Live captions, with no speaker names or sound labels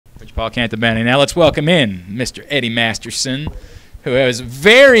Coach Paul Cantabene. Now let's welcome in Mr. Eddie Masterson, who is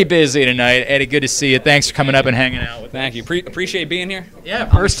very busy tonight. Eddie, good to see you. Thanks for coming up and hanging out with us. Thank you. Appreciate being here. Yeah,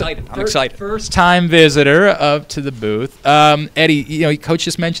 I'm excited. First-time visitor up to the booth. Eddie, Coach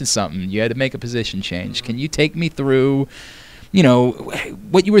just mentioned something. You had to make a position change. Can you take me through,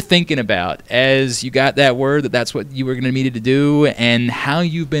 what you were thinking about as you got that word that that's what you were going to need to do, and how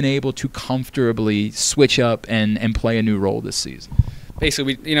you've been able to comfortably switch up and play a new role this season?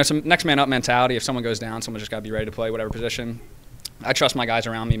 Basically, some next man up mentality. If someone goes down, someone just got to be ready to play whatever position. I trust my guys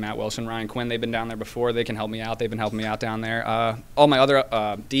around me, Matt Wilson, Ryan Quinn. They've been down there before. They can help me out. They've been helping me out down there. All my other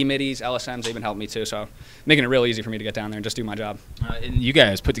D-middies, LSMs, they've been helping me too. So making it real easy for me to get down there and just do my job. And you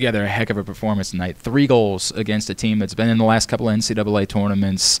guys put together a heck of a performance tonight. 3 goals against a team that's been in the last couple of NCAA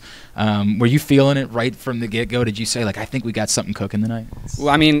tournaments. Were you feeling it right from the get-go? Did you say, I think we got something cooking tonight?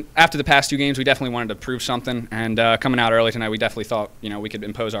 Well, after the past 2 games, we definitely wanted to prove something. And coming out early tonight, we definitely thought, we could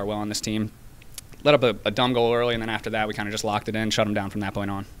impose our will on this team. Let up a dumb goal early, and then after that, we kind of just locked it in, shut them down from that point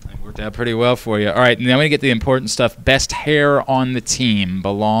on. It worked out pretty well for you. All right, now we get the important stuff. Best hair on the team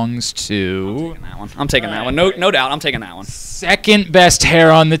belongs to... I'm taking that one. No doubt, I'm taking that one. Second best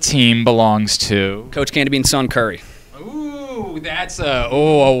hair on the team belongs to... Coach Cantabene's son, Curry. Ooh, that's a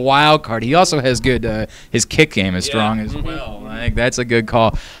wild card. He also has good, his kick game is strong as well. I think that's a good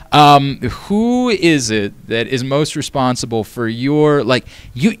call. Who is it that is most responsible for your,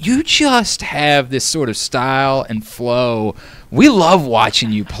 you just have this sort of style and flow. We love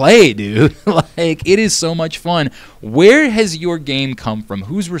watching you play, dude. It is so much fun. Where has your game come from?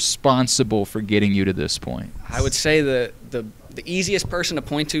 Who's responsible for getting you to this point? I would say the easiest person to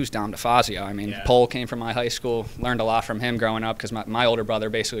point to is Dom DeFazio. Pole came from my high school, learned a lot from him growing up because my older brother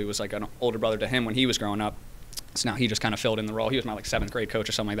basically was like an older brother to him when he was growing up. So now he just kind of filled in the role. He was my 7th grade coach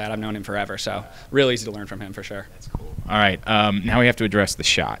or something like that. I've known him forever, so really easy to learn from him for sure. That's cool. All right, now we have to address the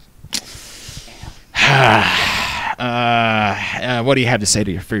shot. What do you have to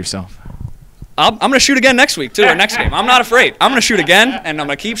say for yourself? I'm going to shoot again next week, too, or next game. I'm not afraid. I'm going to shoot again, and I'm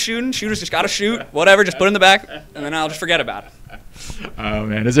going to keep shooting. Shooters just got to shoot, whatever, just put it in the back, and then I'll just forget about it. Oh,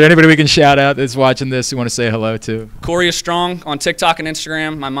 man. Is there anybody we can shout out that's watching this you want to say hello to? Corey is strong on TikTok and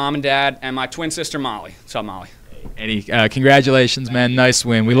Instagram, my mom and dad, and my twin sister, Molly. What's up, Molly? Eddie, congratulations, man. Nice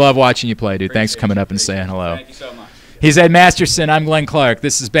win. We love watching you play, dude. Thanks for coming up and saying hello. Thank you so much. He's Ed Masterson. I'm Glenn Clark.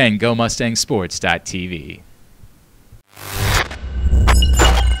 This has been GoMustangSports.tv.